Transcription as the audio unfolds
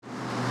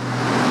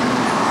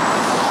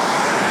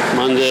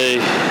Monday,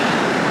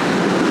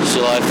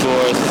 July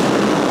 4th,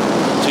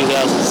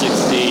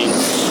 2016.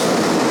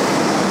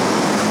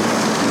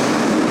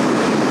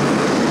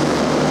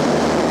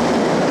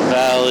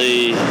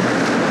 Valley.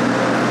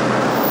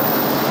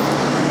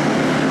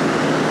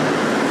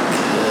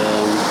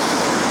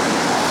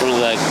 Front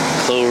of that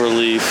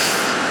cloverleaf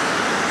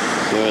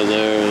where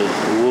there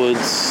are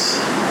woods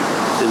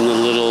in the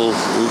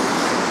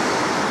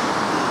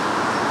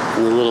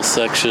little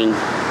section.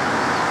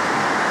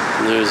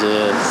 And there's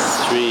a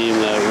stream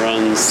that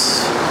runs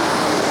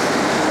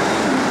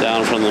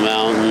down from the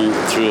mountain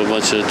through a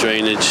bunch of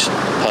drainage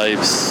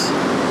pipes.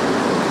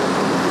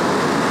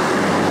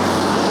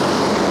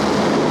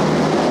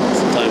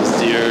 Sometimes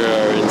deer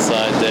are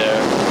inside there,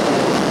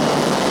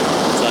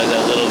 inside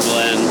that little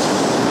glen,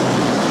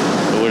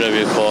 or whatever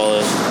you call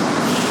it.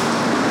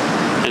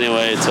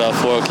 Anyway, it's about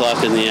 4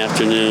 o'clock in the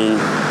afternoon.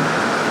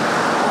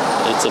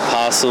 It's a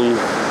possum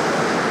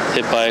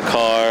hit by a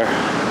car.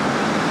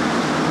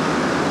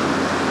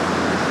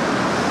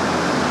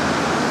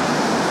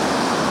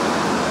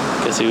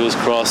 Guess he was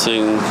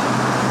crossing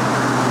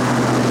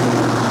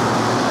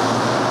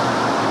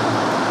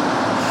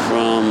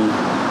from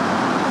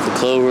the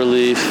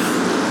cloverleaf,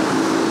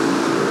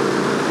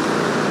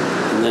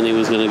 and then he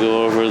was going to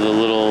go over the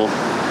little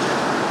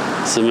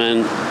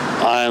cement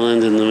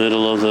island in the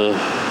middle of the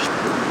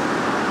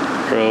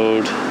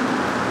road,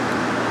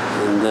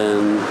 and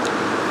then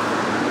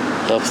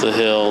up the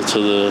hill to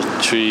the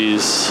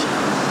trees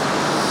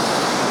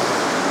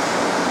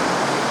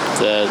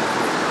that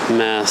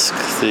mask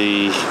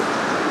the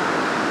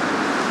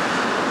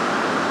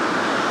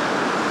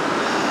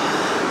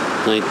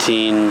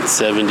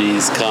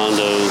 1970s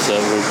condos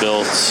that were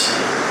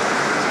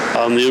built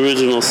on the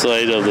original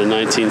site of the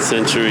 19th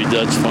century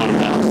Dutch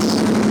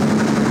farmhouse.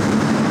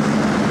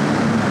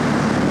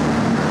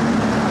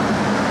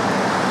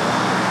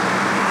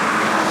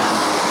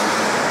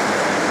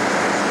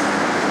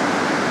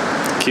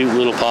 Cute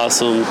little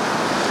possum.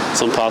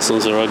 Some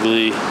possums are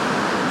ugly.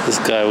 This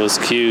guy was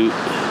cute.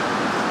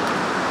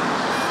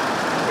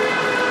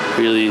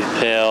 Really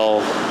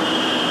pale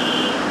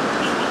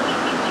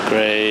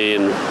gray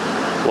and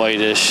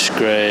whitish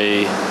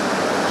gray,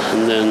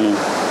 and then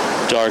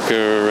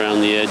darker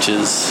around the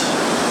edges.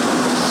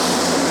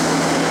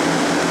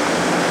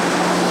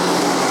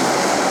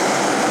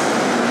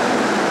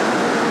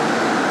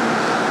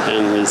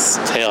 And his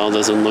tail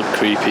doesn't look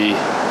creepy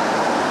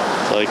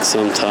like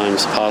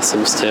sometimes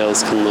possums'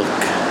 tails can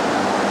look,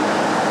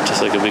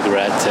 just like a big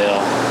rat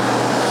tail.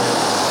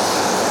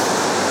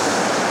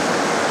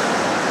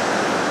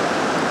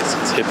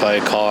 He's hit by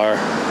a car,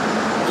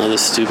 another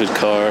stupid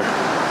car.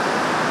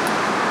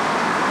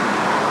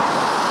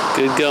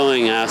 Good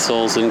going,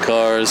 assholes in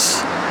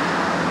cars.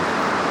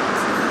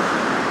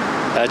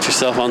 Pat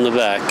yourself on the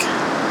back,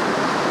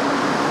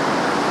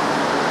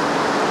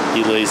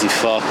 you lazy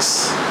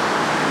fucks.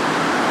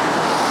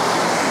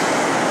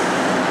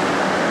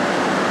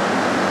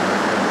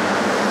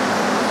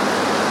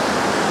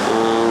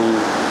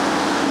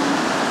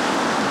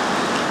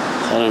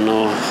 I don't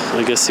know.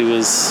 I guess he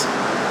was,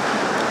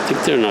 I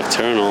think they're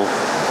nocturnal,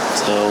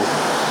 so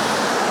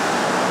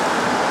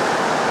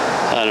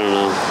I don't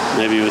know.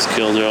 Maybe he was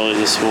killed early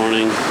this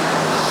morning.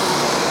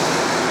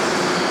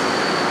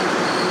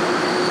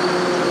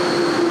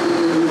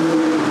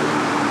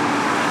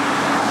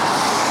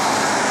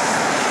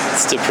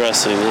 It's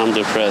depressing. I'm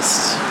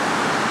depressed.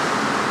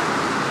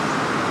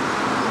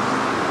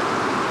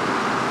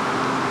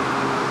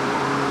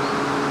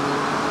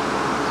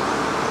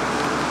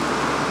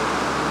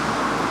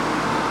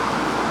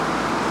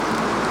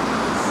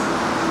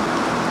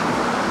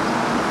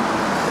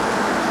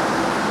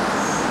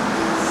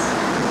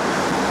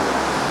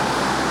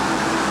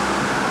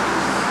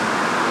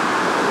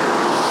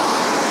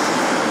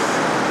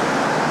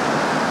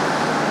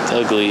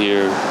 Ugly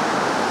here.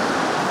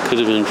 Could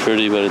have been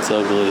pretty, but it's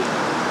ugly.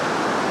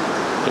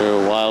 There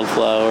are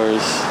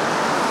wildflowers,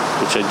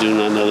 which I do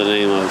not know the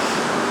name of.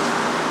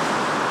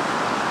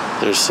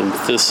 There's some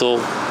thistle.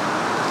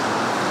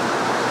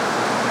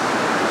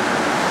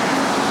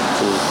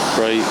 Some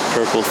bright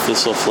purple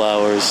thistle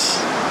flowers.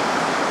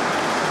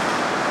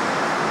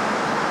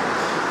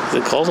 Is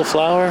it called a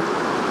flower?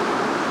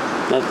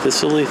 That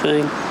thistle-y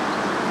thing?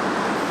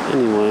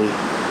 Anyway.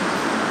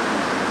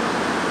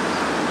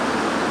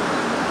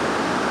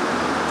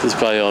 This is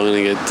probably all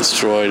going to get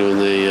destroyed when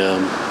they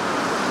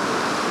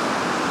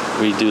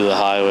redo the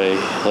highway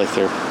like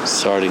they're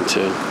starting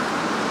to.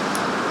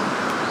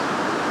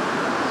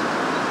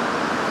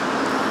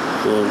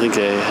 Well, I think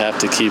I have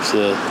to keep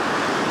the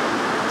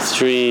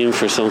stream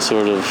for some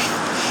sort of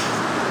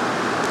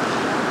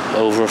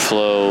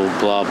overflow,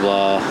 blah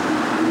blah.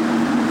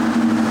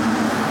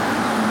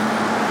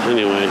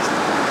 Anyway.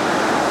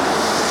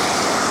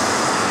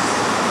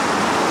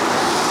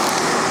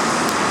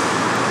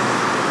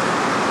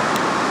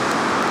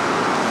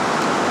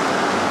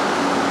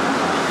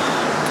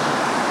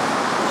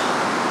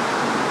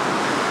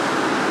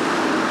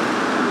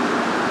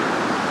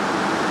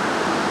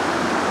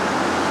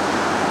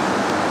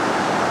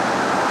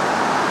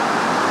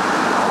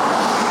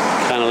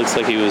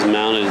 Looks like he was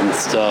mounted and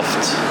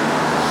stuffed.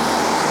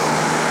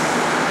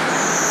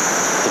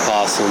 The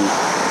possum.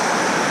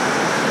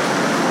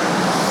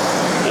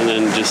 And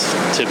then just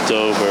tipped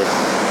over.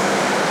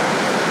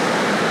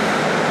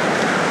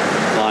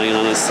 Lying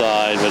on his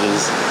side, but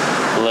his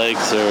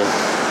legs are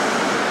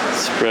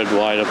spread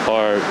wide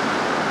apart.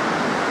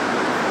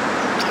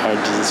 It's hard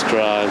to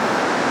describe.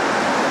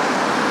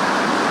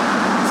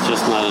 It's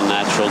just not a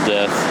natural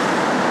death.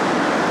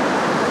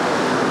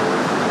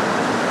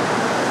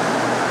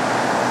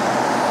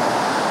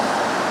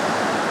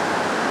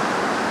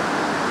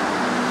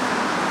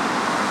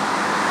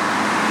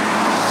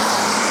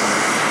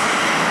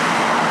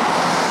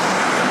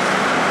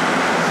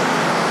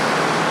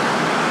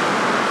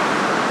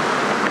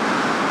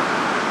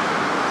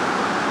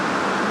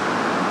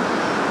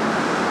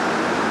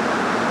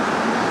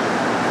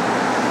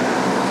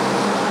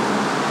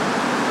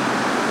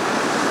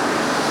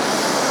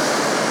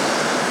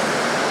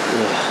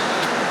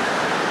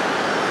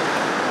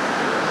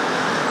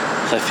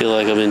 I feel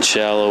like I'm in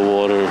shallow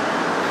water,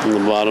 and the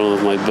bottom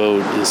of my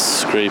boat is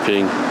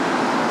scraping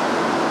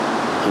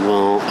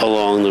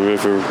along the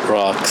river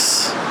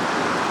rocks.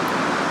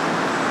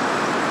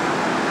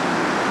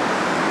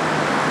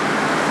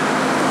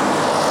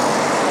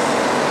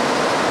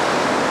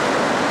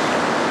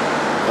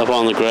 Up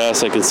on the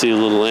grass I can see a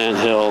little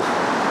anthill.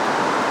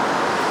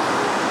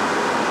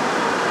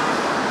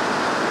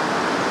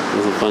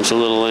 There's a bunch of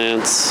little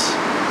ants.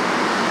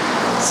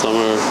 Some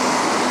are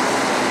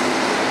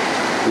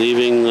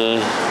leaving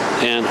the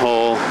ant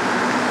hole,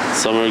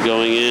 some are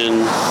going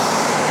in,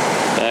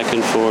 back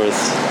and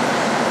forth.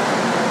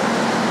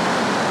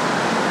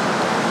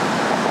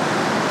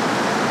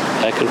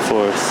 Back and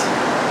forth.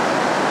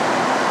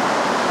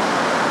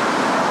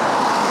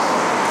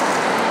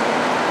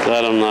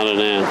 Glad I'm not an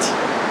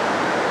ant.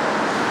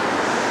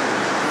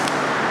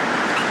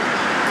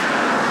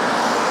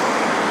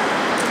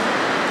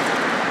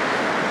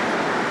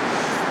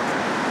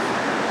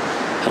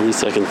 At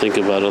least I can think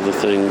about other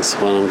things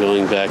when I'm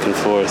going back and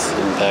forth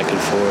and back and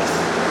forth.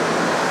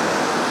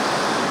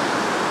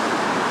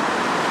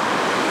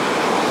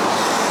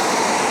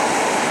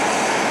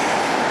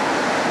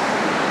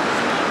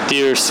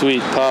 Dear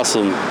sweet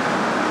possum,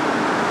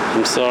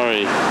 I'm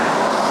sorry.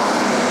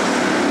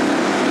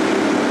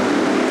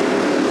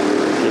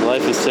 Your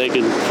life was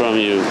taken from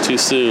you too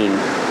soon.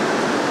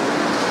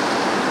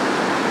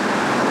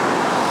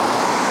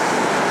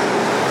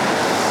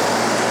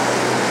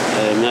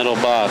 A metal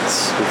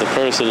box with a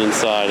person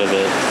inside of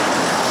it.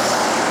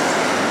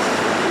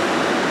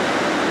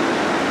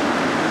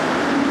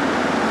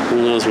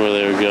 Who knows where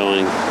they were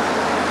going?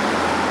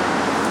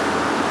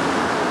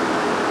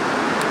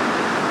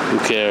 Who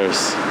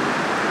cares?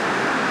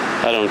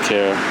 I don't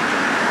care.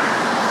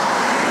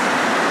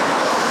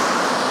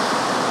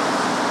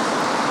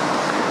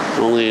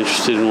 I'm only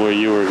interested in where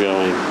you were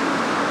going.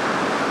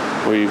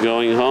 Were you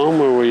going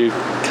home or were you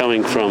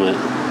coming from it?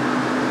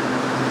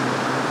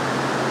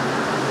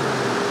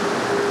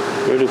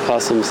 Where do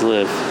possums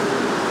live?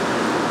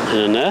 In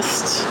a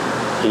nest?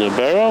 In a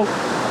burrow?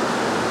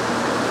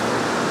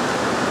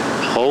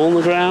 A hole in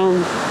the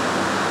ground?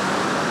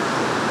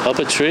 Up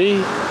a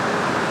tree?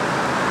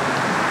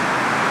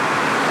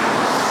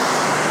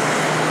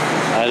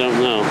 I don't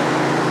know.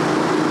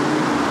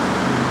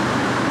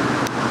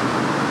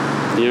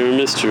 You're a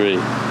mystery.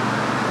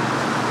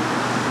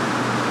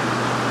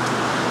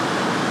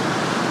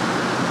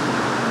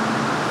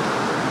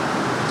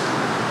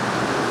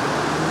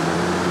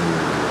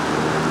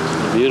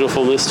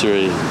 Beautiful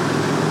mystery.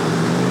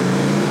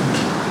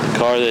 The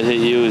car that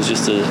hit you is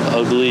just an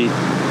ugly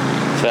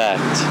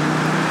fact.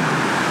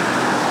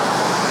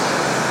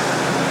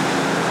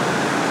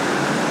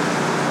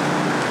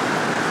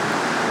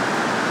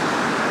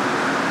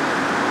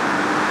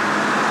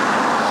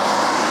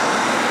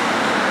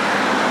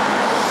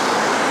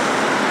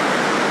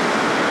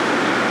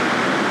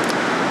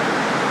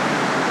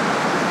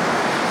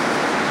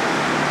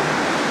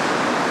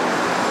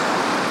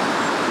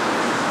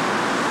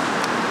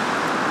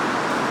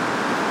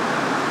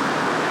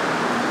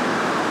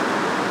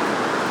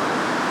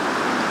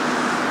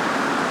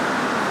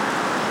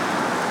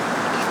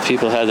 If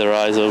people had their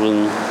eyes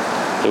open,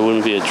 there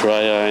wouldn't be a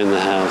dry eye in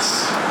the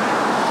house.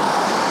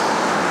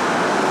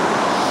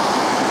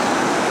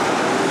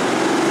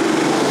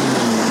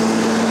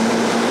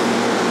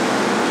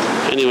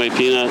 Anyway,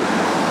 Peanut.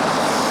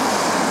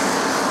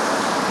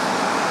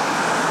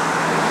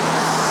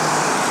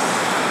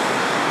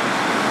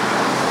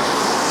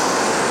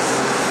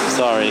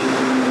 Sorry.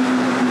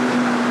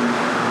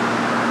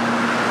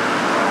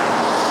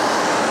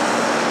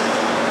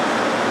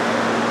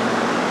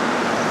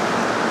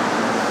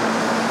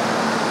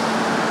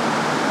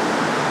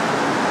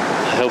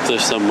 I hope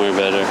there's somewhere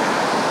better.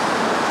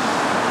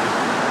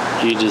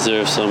 You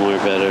deserve somewhere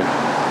better.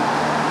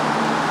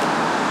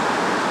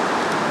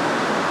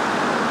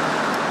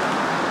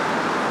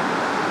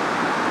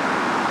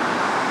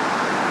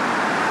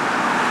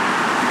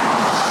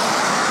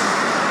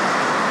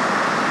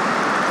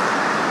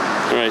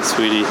 All right,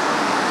 sweetie.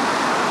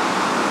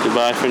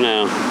 Goodbye for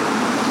now.